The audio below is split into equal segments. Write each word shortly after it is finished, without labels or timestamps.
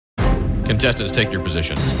Contestants, take your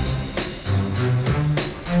positions.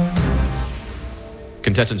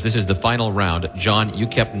 Contestants, this is the final round. John, you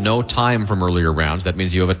kept no time from earlier rounds. That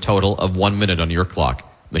means you have a total of 1 minute on your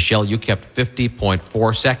clock. Michelle, you kept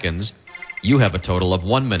 50.4 seconds. You have a total of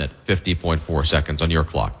 1 minute, 50.4 seconds on your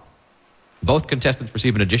clock. Both contestants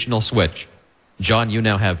receive an additional switch. John, you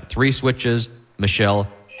now have 3 switches. Michelle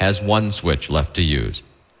has 1 switch left to use.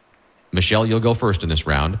 Michelle, you'll go first in this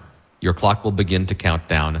round. Your clock will begin to count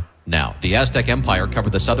down now. The Aztec Empire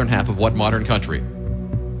covered the southern half of what modern country?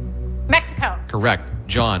 Mexico. Correct.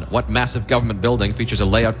 John, what massive government building features a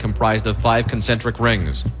layout comprised of 5 concentric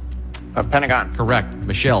rings? Pentagon. Correct.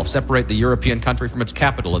 Michelle, separate the European country from its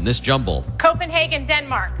capital in this jumble. Copenhagen,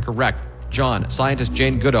 Denmark. Correct. John, scientist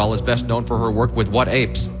Jane Goodall is best known for her work with what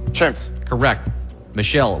apes? Chimps. Correct.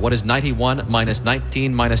 Michelle, what is 91 minus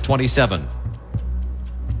 19 minus 27?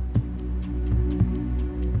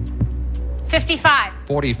 55.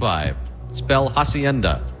 45. Spell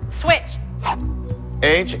hacienda. Switch.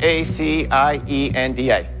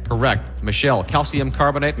 Hacienda. Correct. Michelle, calcium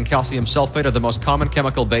carbonate and calcium sulfate are the most common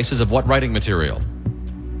chemical bases of what writing material?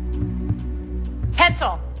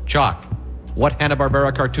 Pencil. Chalk. What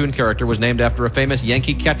Hanna-Barbera cartoon character was named after a famous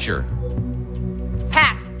Yankee catcher?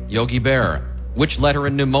 Pass. Yogi Bear. Which letter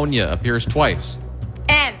in pneumonia appears twice?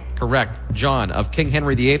 N. Correct. John, of King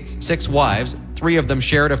Henry VIII's 6 wives, 3 of them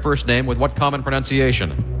shared a first name with what common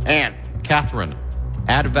pronunciation? Anne. Catherine.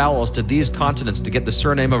 Add vowels to these consonants to get the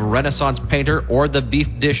surname of a Renaissance painter or the beef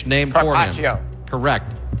dish named for Carpaccio. him.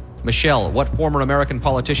 Correct. Michelle, what former American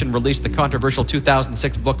politician released the controversial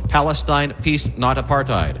 2006 book Palestine, Peace, Not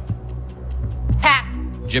Apartheid? Pass.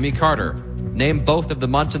 Jimmy Carter. Name both of the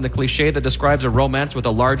months in the cliche that describes a romance with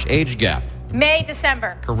a large age gap. May,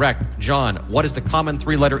 December. Correct. John, what is the common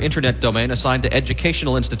 3-letter internet domain assigned to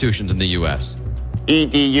educational institutions in the U.S.?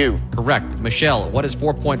 EDU. Correct. Michelle, what is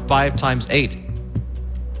 4.5 times 8?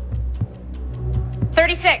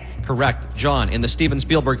 36. Correct. John, in the Steven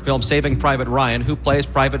Spielberg film Saving Private Ryan, who plays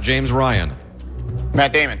Private James Ryan?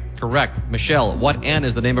 Matt Damon. Correct. Michelle, what N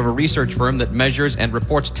is the name of a research firm that measures and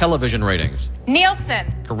reports television ratings?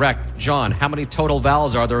 Nielsen. Correct. John, how many total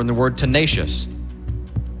vowels are there in the word tenacious?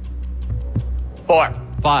 4.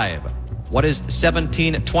 5. What is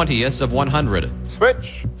 17/20ths of 100?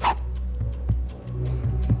 Switch.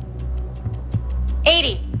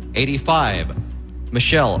 80. 85.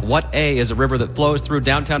 Michelle, what A is a river that flows through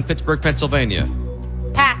downtown Pittsburgh, Pennsylvania?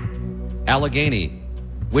 Pass. Allegheny.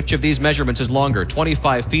 Which of these measurements is longer,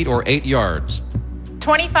 25 feet or 8 yards?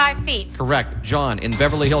 25 feet. Correct. John, in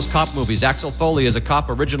Beverly Hills Cop movies, Axel Foley is a cop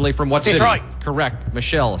originally from what Detroit. city? Correct.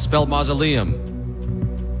 Michelle, spell mausoleum.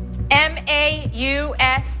 M-A-U-S-E-L.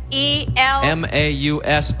 M-A-U-S-O-L-E-U-M.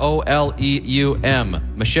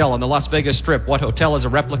 Michelle, on the Las Vegas Strip, what hotel is a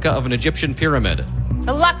replica of an Egyptian pyramid?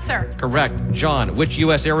 The Luxor. Correct. John, which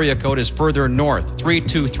U.S. area code is further north,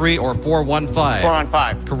 323 or 415?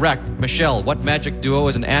 415. Correct. Michelle, what magic duo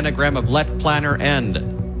is an anagram of let, planner, end?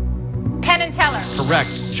 Penn and Teller. Correct.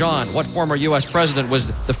 John, what former U.S. president was...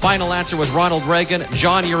 The final answer was Ronald Reagan.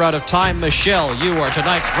 John, you're out of time. Michelle, you are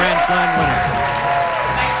tonight's Grand Slam winner.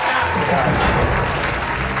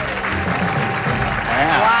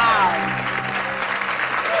 Wow.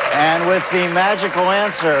 And with the magical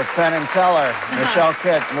answer, Penn and Teller, Michelle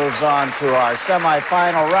Kitt moves on to our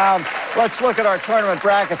semifinal round. Let's look at our tournament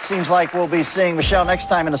bracket. Seems like we'll be seeing Michelle next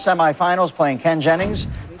time in the semifinals playing Ken Jennings,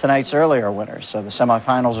 tonight's earlier winners. So the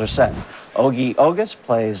semifinals are set. Ogie Ogus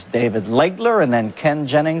plays David Legler, and then Ken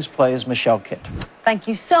Jennings plays Michelle Kitt. Thank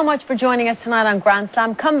you so much for joining us tonight on Grand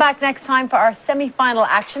Slam. Come back next time for our semi-final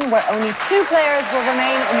action where only 2 players will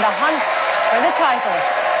remain in the hunt for the title.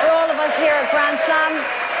 For all of us here at Grand Slam,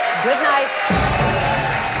 good night.